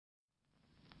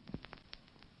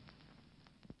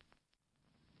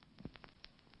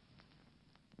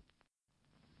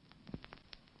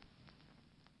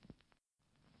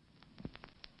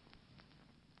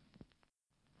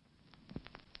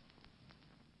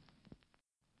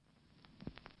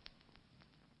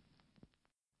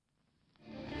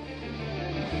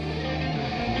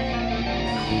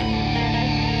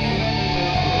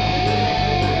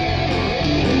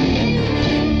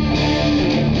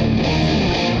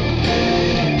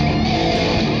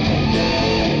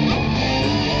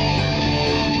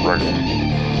Rango.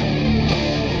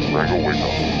 Rango, wake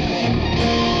up.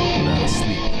 I'm not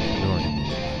asleep. Ignoring me.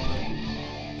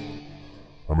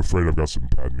 I'm afraid I've got some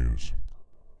bad news.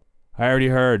 I already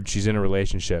heard she's in a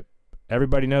relationship.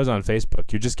 Everybody knows on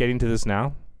Facebook. You're just getting to this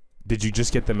now? Did you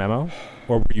just get the memo?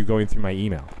 Or were you going through my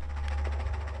email?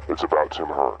 It's about Tim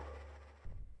Hearn.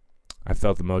 I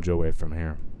felt the mojo wave from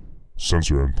here.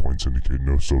 Sensor endpoints indicate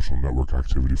no social network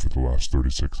activity for the last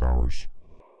 36 hours.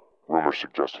 Rumors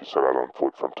suggest he set out on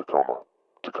foot from Tacoma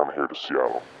to come here to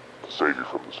Seattle to save you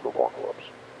from the Snowpocalypse.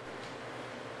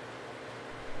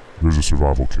 There's a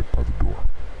survival kit by the door.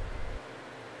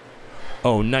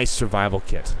 Oh, nice survival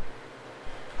kit.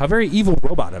 How very evil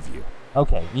robot of you.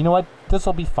 Okay, you know what?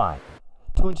 This'll be fine.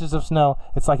 2 inches of snow,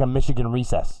 it's like a Michigan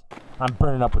recess. I'm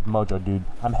burning up with mojo, dude.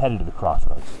 I'm headed to the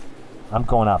crossroads. I'm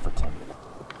going out for Tim.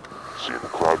 See you in the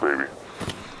cloud, baby.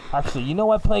 Actually, you know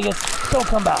what, Plagueis? Don't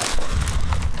come back.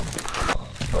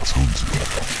 That's easy.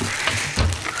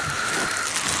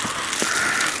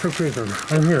 Okay, baby.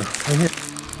 I'm here. I'm here.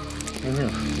 I'm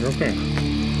here. You're okay.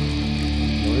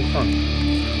 You'll be fine.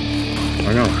 I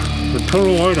know. The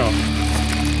total whiteout.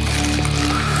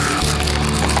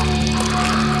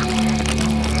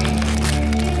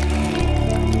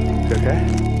 Okay?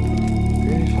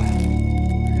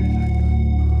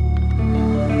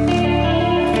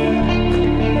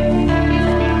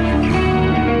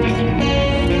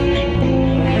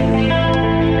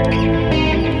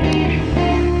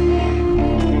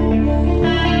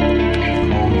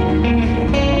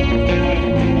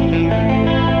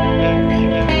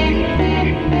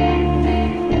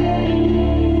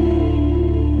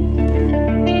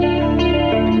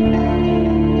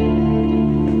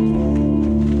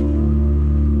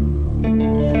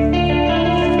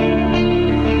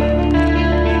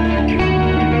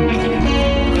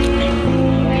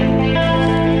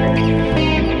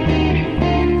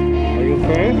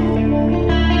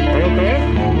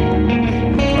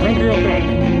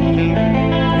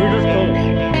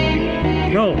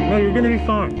 No, you're gonna be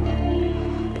fine.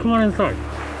 Come on inside.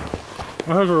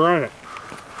 I have a rabbit.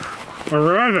 A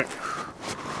rabbit!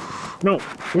 No,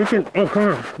 we can, oh, come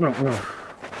here. No.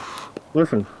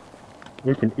 Listen,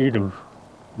 we can eat him.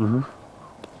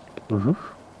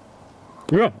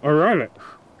 Yeah, a rabbit.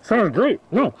 Sounds great.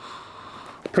 No,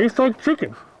 tastes like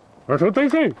chicken. That's what they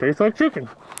say, tastes like chicken.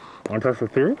 Want to test the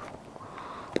theory?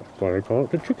 That's why they call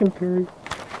it the chicken theory.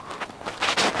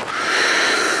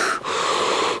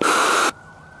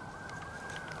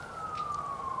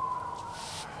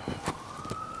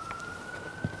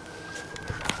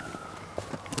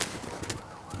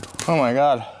 Oh my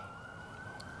God.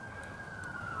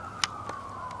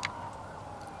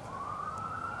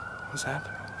 What's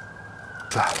happening?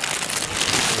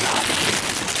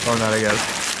 Oh, not again.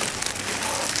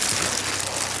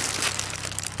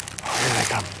 Oh, here they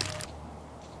come.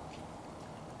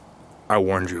 I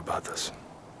warned you about this.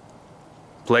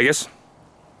 Plagueis?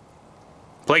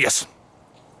 Plagueis!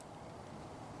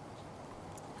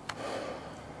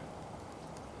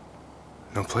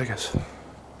 No Plagueis.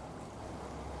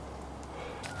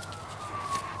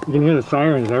 You can hear the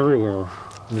sirens everywhere.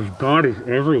 There's bodies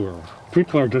everywhere.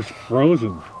 People are just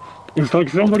frozen. It's like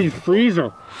somebody's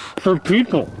freezer for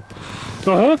people.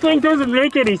 The whole thing doesn't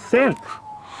make any sense.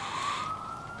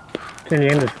 Can you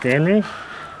understand me?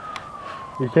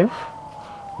 You can?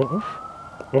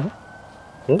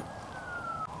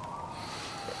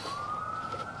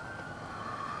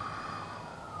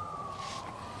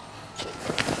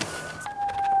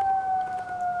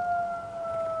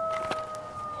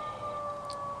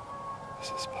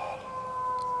 This is bad.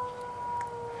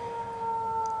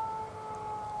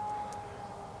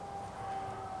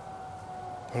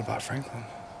 What about Franklin?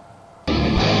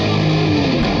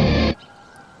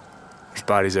 There's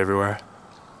bodies everywhere.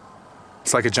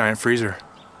 It's like a giant freezer.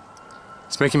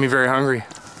 It's making me very hungry.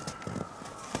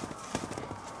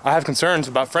 I have concerns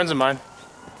about friends of mine.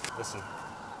 Listen.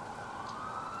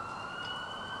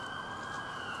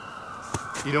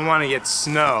 You don't want to get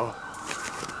snow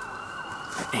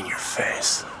in your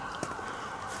face.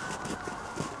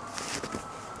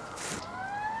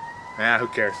 Yeah, who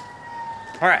cares?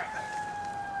 All right.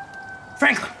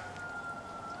 Franklin.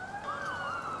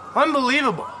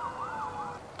 Unbelievable.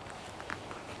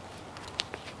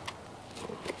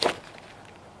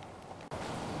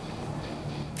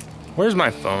 Where's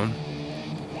my phone?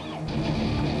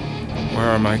 Where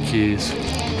are my keys?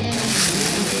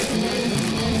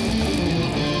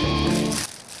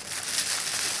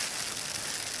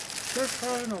 Just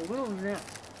having a little nap.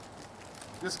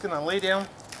 Just gonna lay down.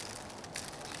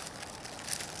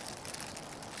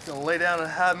 Gonna lay down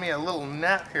and have me a little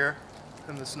nap here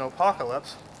in the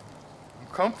Snowpocalypse. I'm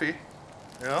comfy.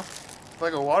 You know?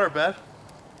 Like a waterbed,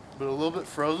 but a little bit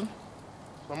frozen,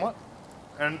 somewhat.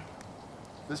 And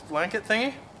this blanket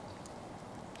thingy,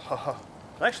 haha,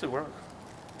 it actually works.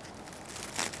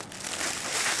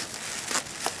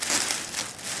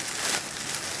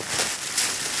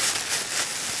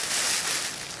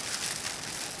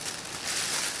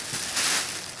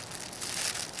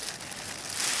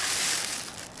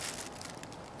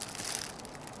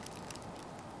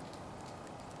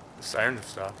 The sirens have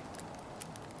stopped.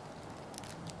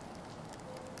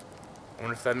 I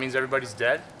wonder if that means everybody's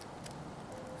dead?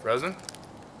 Frozen?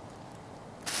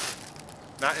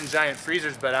 Not in giant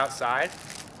freezers, but outside?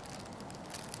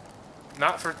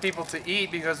 Not for people to eat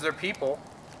because they're people.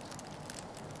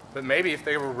 But maybe if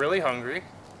they were really hungry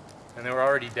and they were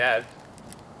already dead,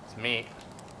 it's meat.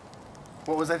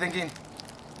 What was I thinking?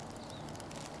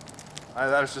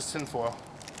 That was just tinfoil.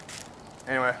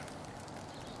 Anyway.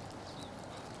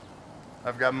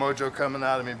 I've got mojo coming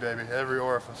out of me, baby. Every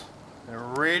orifice. And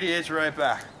it radiates right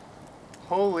back.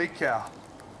 Holy cow.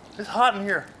 It's hot in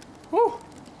here. Woo!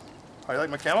 How you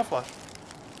like my camouflage?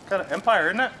 Kind of Empire,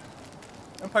 isn't it?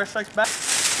 Empire Strikes Back.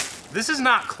 This is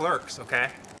not Clerks,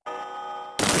 okay?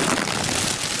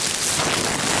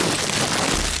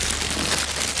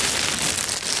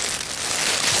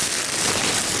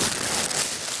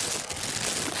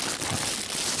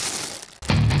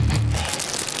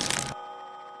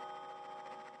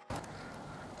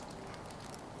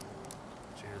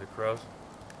 Did you hear the crows?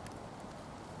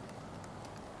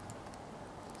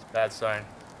 It's a bad sign.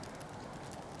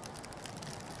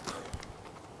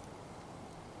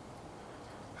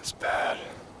 It's bad.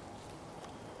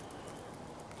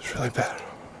 It's really bad.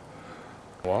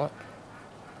 What?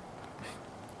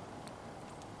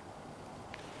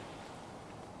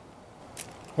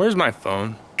 Where's my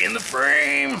phone? In the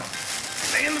frame!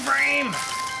 Stay in the frame!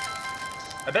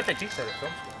 I bet they teach that at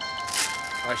film school.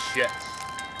 Oh shit.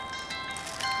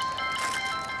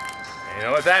 You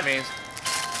know what that means.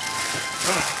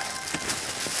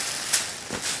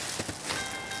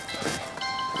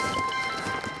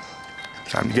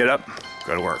 Time to get up,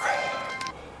 go to work.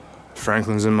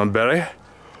 Franklin's in my belly.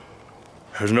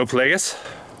 There's no plagueis.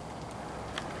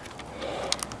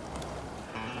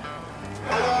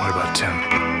 What about Tim?